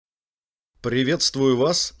Приветствую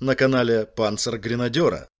вас на канале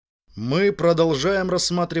Панцергренадера. Мы продолжаем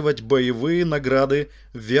рассматривать боевые награды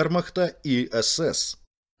Вермахта и СС.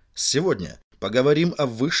 Сегодня поговорим о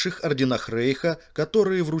высших орденах Рейха,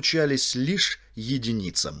 которые вручались лишь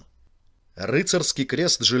единицам. Рыцарский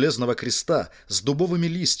крест Железного Креста с дубовыми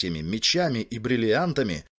листьями, мечами и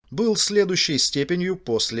бриллиантами был следующей степенью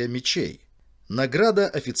после мечей. Награда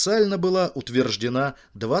официально была утверждена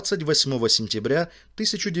 28 сентября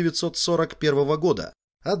 1941 года,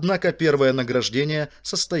 однако первое награждение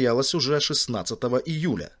состоялось уже 16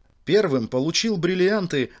 июля. Первым получил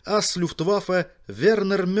бриллианты ас Люфтваффе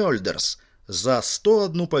Вернер Мёльдерс за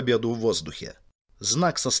 101 победу в воздухе.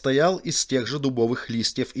 Знак состоял из тех же дубовых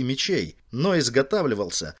листьев и мечей, но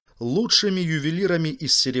изготавливался лучшими ювелирами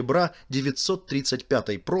из серебра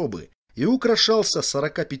 935-й пробы и украшался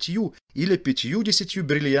 45 или 50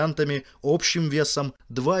 бриллиантами общим весом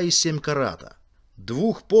 2,7 карата.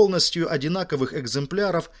 Двух полностью одинаковых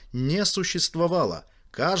экземпляров не существовало,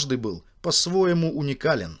 каждый был по-своему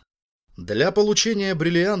уникален. Для получения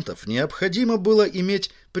бриллиантов необходимо было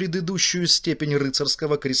иметь предыдущую степень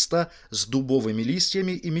Рыцарского Креста с дубовыми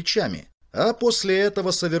листьями и мечами, а после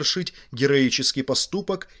этого совершить героический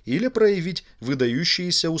поступок или проявить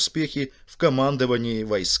выдающиеся успехи в командовании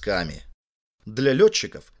войсками. Для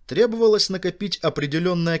летчиков требовалось накопить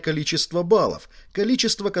определенное количество баллов,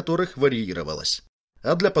 количество которых варьировалось.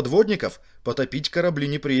 А для подводников потопить корабли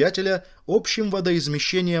неприятеля общим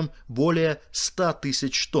водоизмещением более 100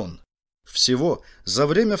 тысяч тонн. Всего за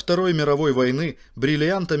время Второй мировой войны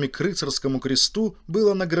бриллиантами к Рыцарскому кресту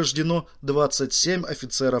было награждено 27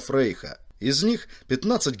 офицеров Рейха. Из них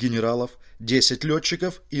 15 генералов, 10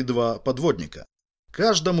 летчиков и 2 подводника.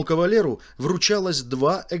 Каждому кавалеру вручалось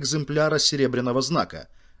 2 экземпляра серебряного знака.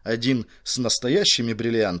 Один с настоящими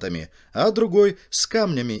бриллиантами, а другой с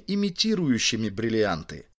камнями, имитирующими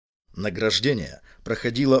бриллианты. Награждение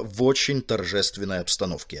проходило в очень торжественной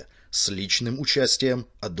обстановке, с личным участием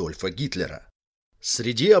Адольфа Гитлера.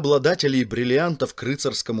 Среди обладателей бриллиантов к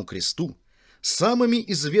Рыцарскому кресту самыми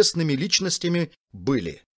известными личностями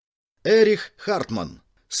были Эрих Хартман,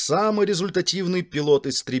 самый результативный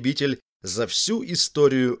пилот-истребитель за всю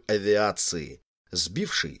историю авиации,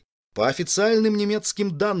 сбивший, по официальным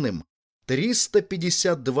немецким данным,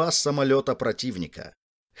 352 самолета противника.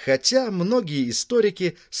 Хотя многие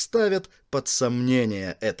историки ставят под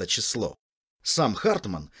сомнение это число. Сам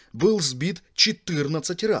Хартман был сбит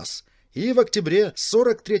 14 раз и в октябре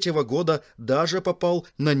 1943 года даже попал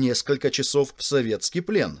на несколько часов в советский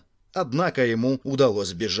плен. Однако ему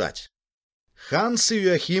удалось бежать. Ханс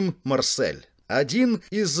Йоахим Марсель, один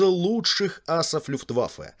из лучших асов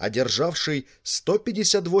Люфтваффе, одержавший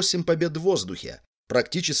 158 побед в воздухе,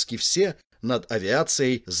 практически все над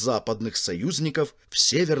авиацией западных союзников в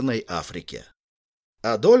Северной Африке.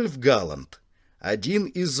 Адольф Галланд, один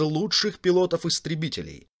из лучших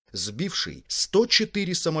пилотов-истребителей, сбивший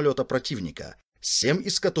 104 самолета противника, 7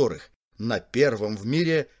 из которых на первом в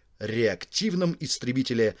мире реактивном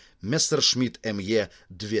истребителе Мессершмитт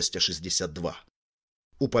МЕ-262.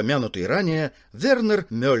 Упомянутый ранее Вернер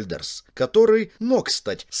Мёльдерс, который мог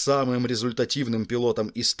стать самым результативным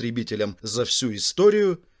пилотом-истребителем за всю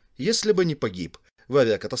историю, если бы не погиб в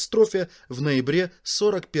авиакатастрофе в ноябре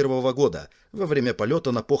 1941 года во время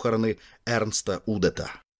полета на похороны Эрнста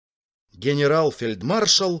Удета.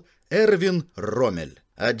 Генерал-фельдмаршал Эрвин Роммель,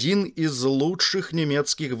 один из лучших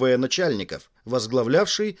немецких военачальников,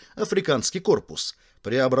 возглавлявший африканский корпус,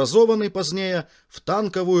 преобразованный позднее в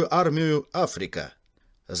танковую армию Африка.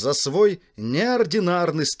 За свой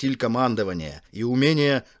неординарный стиль командования и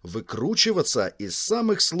умение выкручиваться из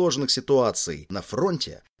самых сложных ситуаций на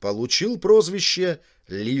фронте получил прозвище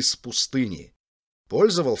 «Лис пустыни».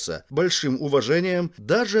 Пользовался большим уважением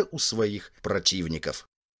даже у своих противников.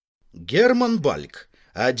 Герман Бальк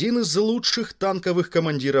 – один из лучших танковых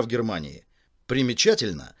командиров Германии.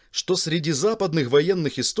 Примечательно, что среди западных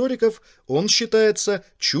военных историков он считается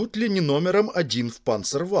чуть ли не номером 1 в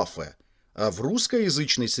Панцерваффе. А в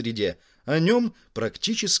русскоязычной среде о нем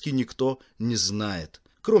практически никто не знает,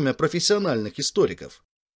 кроме профессиональных историков.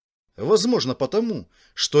 Возможно потому,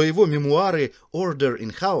 что его мемуары «Order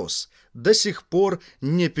in House» до сих пор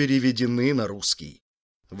не переведены на русский.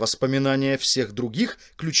 Воспоминания всех других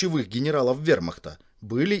ключевых генералов Вермахта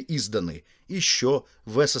были изданы еще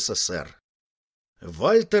в СССР.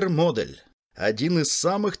 Вальтер Модель – один из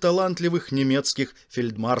самых талантливых немецких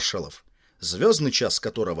фельдмаршалов, звездный час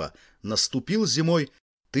которого наступил зимой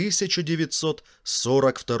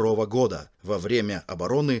 1942 года во время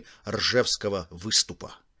обороны Ржевского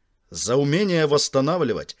выступа. За умение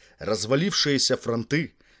восстанавливать развалившиеся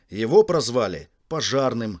фронты его прозвали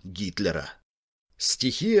пожарным Гитлера.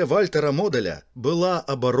 Стихия Вальтера Моделя была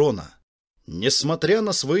оборона. Несмотря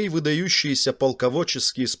на свои выдающиеся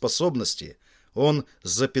полководческие способности, он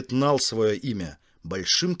запятнал свое имя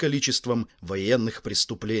большим количеством военных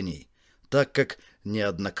преступлений, так как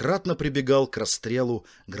неоднократно прибегал к расстрелу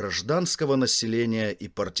гражданского населения и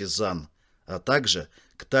партизан, а также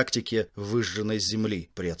к тактике выжженной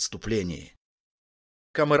земли при отступлении.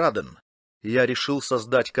 Камераден. Я решил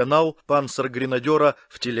создать канал Панцергренадера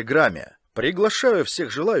в Телеграме. Приглашаю всех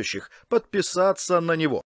желающих подписаться на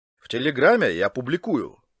него. В Телеграме я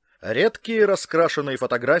публикую редкие раскрашенные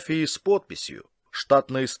фотографии с подписью,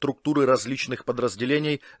 штатные структуры различных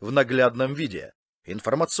подразделений в наглядном виде,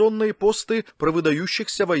 информационные посты про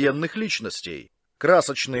выдающихся военных личностей,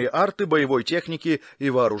 красочные арты боевой техники и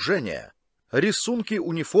вооружения, рисунки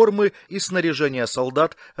униформы и снаряжения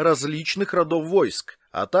солдат различных родов войск,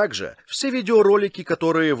 а также все видеоролики,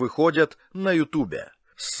 которые выходят на Ютубе.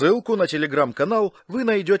 Ссылку на телеграм-канал вы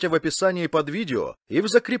найдете в описании под видео и в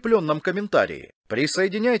закрепленном комментарии.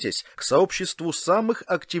 Присоединяйтесь к сообществу самых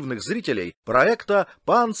активных зрителей проекта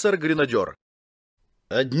 «Панцергренадер».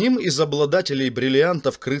 Одним из обладателей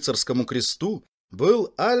бриллиантов к Рыцарскому Кресту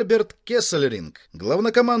был Альберт Кессельринг,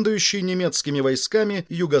 главнокомандующий немецкими войсками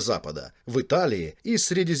Юго-Запада, в Италии и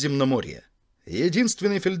Средиземноморье.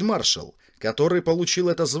 Единственный фельдмаршал, который получил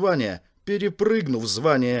это звание, перепрыгнув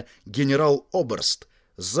звание генерал-оберст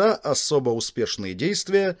за особо успешные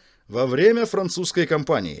действия во время французской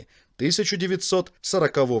кампании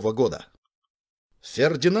 1940 года.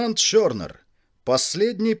 Фердинанд Шёрнер,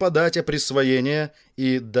 последний по дате присвоения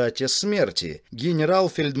и дате смерти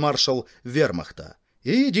генерал-фельдмаршал Вермахта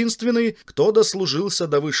и единственный, кто дослужился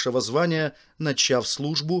до высшего звания, начав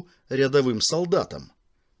службу рядовым солдатом.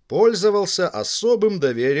 Пользовался особым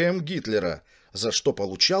доверием Гитлера, за что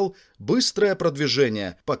получал быстрое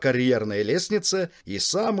продвижение по карьерной лестнице и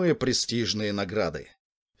самые престижные награды.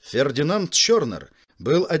 Фердинанд Шёрнер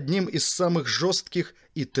был одним из самых жестких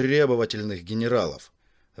и требовательных генералов,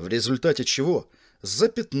 в результате чего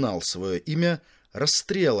запятнал свое имя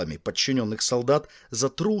расстрелами подчиненных солдат за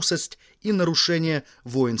трусость и нарушение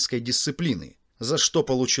воинской дисциплины, за что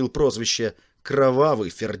получил прозвище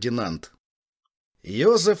 «Кровавый Фердинанд».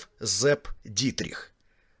 Йозеф Зепп Дитрих.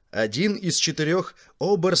 Один из 4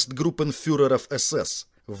 оберстгруппенфюреров СС,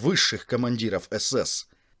 высших командиров СС.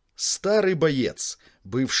 Старый боец,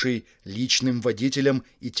 бывший личным водителем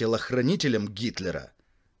и телохранителем Гитлера.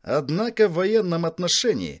 Однако в военном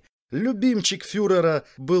отношении любимчик фюрера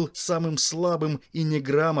был самым слабым и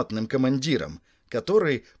неграмотным командиром,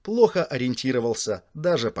 который плохо ориентировался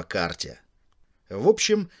даже по карте. В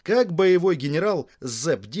общем, как боевой генерал,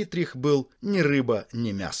 Зепп Дитрих был ни рыба,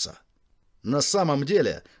 ни мясо. На самом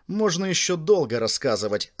деле, можно еще долго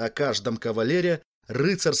рассказывать о каждом кавалере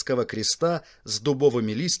Рыцарского Креста с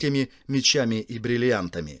дубовыми листьями, мечами и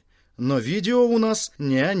бриллиантами. Но видео у нас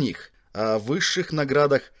не о них, а о высших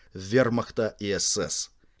наградах Вермахта и СС.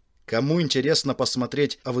 Кому интересно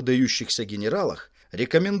посмотреть о выдающихся генералах,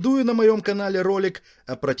 рекомендую на моем канале ролик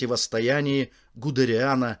о противостоянии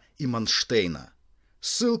Гудериана и Манштейна.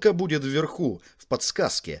 Ссылка будет вверху, в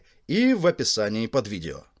подсказке и в описании под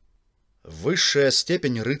видео. Высшая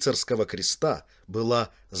степень Рыцарского Креста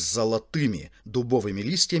была с золотыми дубовыми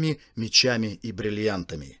листьями, мечами и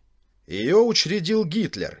бриллиантами. Ее учредил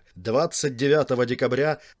Гитлер 29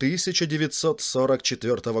 декабря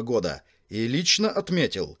 1944 года и лично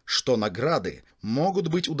отметил, что награды могут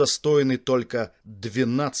быть удостоены только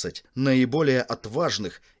 12 наиболее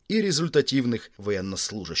отважных и результативных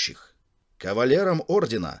военнослужащих. Кавалером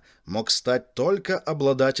ордена мог стать только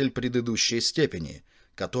обладатель предыдущей степени,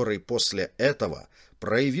 который после этого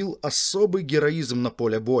проявил особый героизм на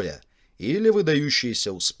поле боя или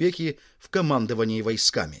выдающиеся успехи в командовании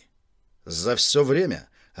войсками. За все время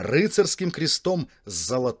рыцарским крестом с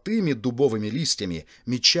золотыми дубовыми листьями,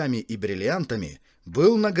 мечами и бриллиантами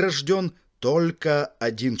был награжден только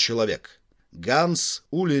один человек – Ганс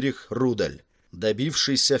Ульрих Рудель,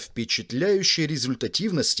 добившийся впечатляющей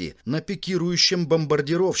результативности на пикирующем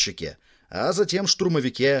бомбардировщике, а затем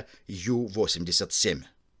штурмовике Ю-87.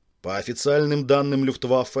 По официальным данным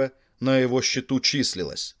Люфтваффе, на его счету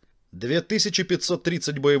числилось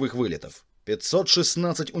 2530 боевых вылетов,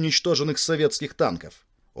 516 уничтоженных советских танков,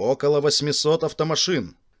 около 800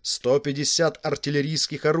 автомашин, 150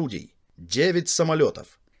 артиллерийских орудий, 9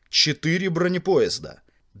 самолетов, 4 бронепоезда,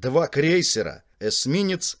 2 крейсера,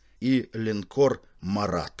 эсминец и линкор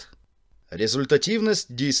 «Марат».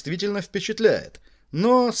 Результативность действительно впечатляет,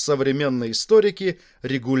 но современные историки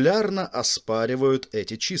регулярно оспаривают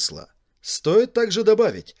эти числа. Стоит также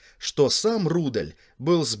добавить, что сам Рудель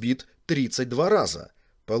был сбит 32 раза,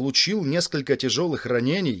 получил несколько тяжелых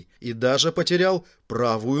ранений и даже потерял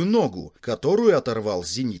правую ногу, которую оторвал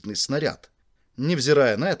зенитный снаряд.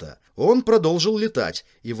 Невзирая на это, он продолжил летать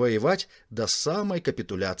и воевать до самой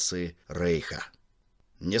капитуляции Рейха.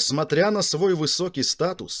 Несмотря на свой высокий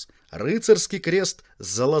статус, Рыцарский Крест с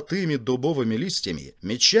золотыми дубовыми листьями,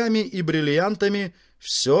 мечами и бриллиантами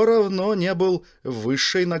все равно не был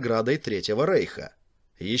высшей наградой Третьего Рейха.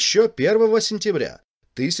 Еще 1 сентября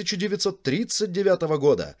 1939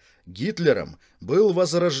 года Гитлером был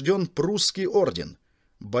возрожден прусский орден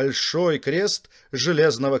 – Большой Крест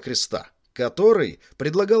Железного Креста, который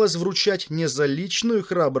предлагалось вручать не за личную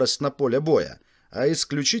храбрость на поле боя, а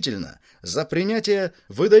исключительно за принятие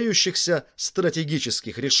выдающихся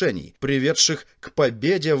стратегических решений, приведших к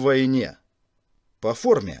победе в войне. По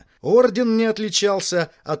форме орден не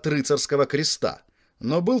отличался от Рыцарского Креста,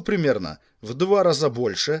 но был примерно в 2 раза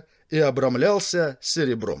больше и обрамлялся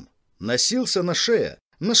серебром. Носился на шее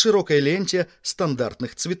на широкой ленте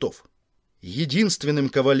стандартных цветов. Единственным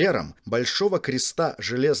кавалером Большого Креста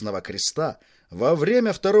Железного Креста во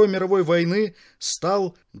время Второй мировой войны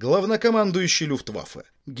стал главнокомандующий Люфтваффе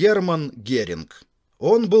Герман Геринг.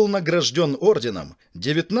 Он был награжден орденом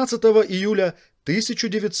 19 июля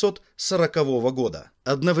 1940 года,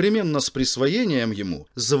 одновременно с присвоением ему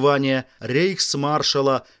звания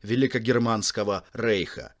рейхсмаршала Великогерманского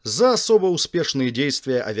Рейха за особо успешные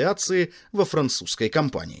действия авиации во французской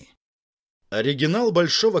кампании. Оригинал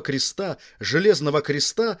Большого Креста Железного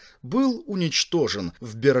Креста был уничтожен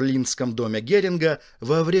в Берлинском доме Геринга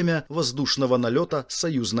во время воздушного налета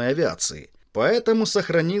союзной авиации, поэтому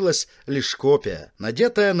сохранилась лишь копия,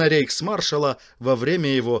 надетая на рейхсмаршала во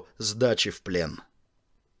время его сдачи в плен.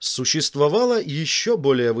 Существовала еще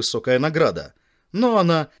более высокая награда, но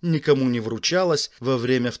она никому не вручалась во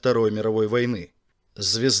время Второй мировой войны.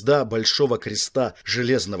 Звезда Большого Креста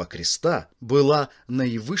Железного Креста была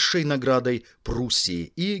наивысшей наградой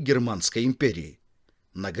Пруссии и Германской империи.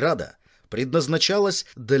 Награда предназначалась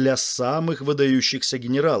для самых выдающихся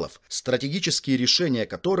генералов, стратегические решения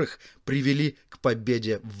которых привели к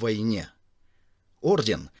победе в войне.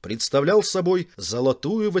 Орден представлял собой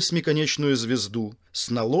золотую восьмиконечную звезду с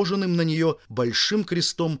наложенным на нее большим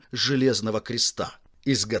крестом Железного Креста.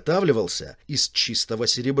 Изготавливался из чистого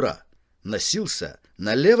серебра. Носился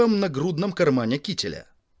на левом нагрудном кармане кителя.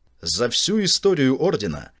 За всю историю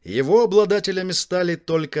ордена его обладателями стали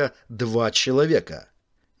только 2 человека.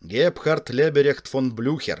 Гебхард Леберехт фон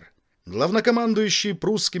Блюхер, главнокомандующий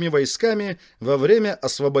прусскими войсками во время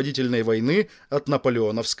освободительной войны от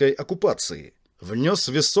наполеоновской оккупации, внес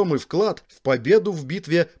весомый вклад в победу в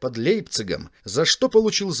битве под Лейпцигом, за что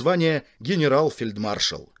получил звание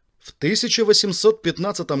генерал-фельдмаршал. В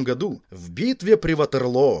 1815 году в битве при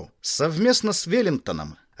Ватерлоо совместно с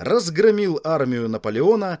Веллингтоном разгромил армию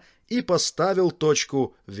Наполеона и поставил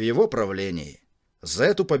точку в его правлении. За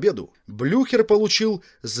эту победу Блюхер получил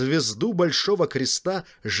звезду Большого Креста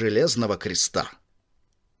Железного Креста.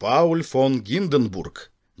 Пауль фон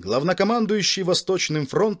Гинденбург, главнокомандующий Восточным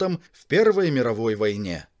фронтом в Первой мировой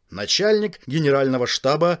войне, начальник генерального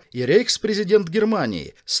штаба и рейхспрезидент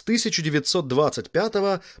Германии с 1925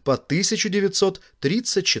 по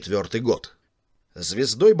 1934 год.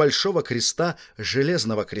 Звездой Большого Креста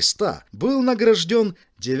Железного Креста был награжден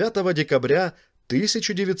 9 декабря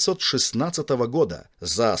 1916 года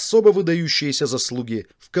за особо выдающиеся заслуги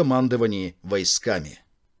в командовании войсками.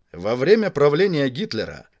 Во время правления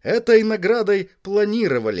Гитлера этой наградой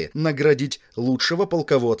планировали наградить лучшего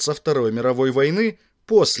полководца Второй мировой войны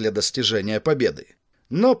после достижения победы.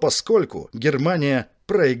 Но поскольку Германия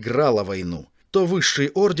проиграла войну, то высший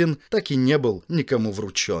орден так и не был никому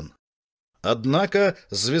вручен. Однако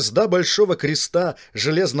звезда Большого Креста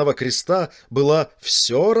Железного Креста была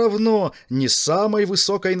все равно не самой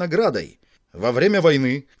высокой наградой. Во время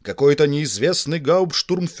войны какой-то неизвестный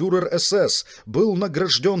гауптштурмфюрер СС был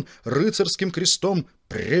награжден Рыцарским крестом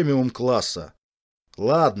премиум-класса.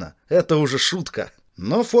 Ладно, это уже шутка,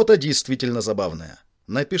 но фото действительно забавное.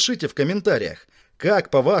 Напишите в комментариях, как,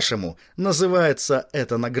 по-вашему, называется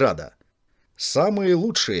эта награда. Самые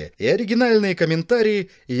лучшие и оригинальные комментарии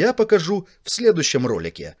я покажу в следующем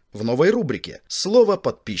ролике, в новой рубрике «Слово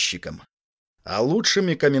подписчикам». А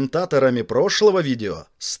лучшими комментаторами прошлого видео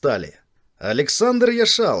стали Александр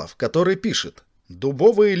Яшалов, который пишет: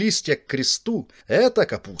 «Дубовые листья к кресту – это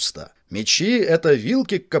капуста, мечи – это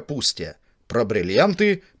вилки к капусте, про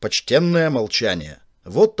бриллианты – почтенное молчание».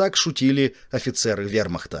 Вот так шутили офицеры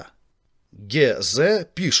Вермахта. ГЗ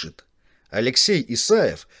пишет: Алексей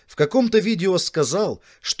Исаев в каком-то видео сказал,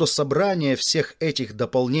 что собрание всех этих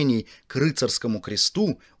дополнений к Рыцарскому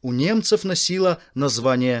кресту у немцев носило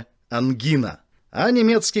название «ангина». А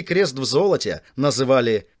немецкий крест в золоте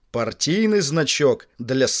называли «партийный значок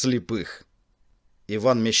для слепых».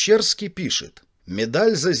 Иван Мещерский пишет: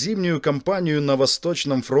 «Медаль за зимнюю кампанию на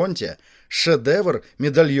Восточном фронте – шедевр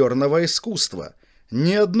медальерного искусства.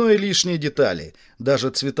 Ни одной лишней детали, даже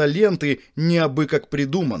цвета ленты не абы как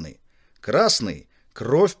придуманы. Красный –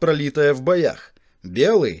 кровь, пролитая в боях.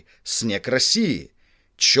 Белый – снег России.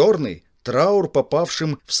 Черный – траур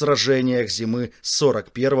попавшим в сражениях зимы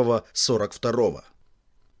 41-42.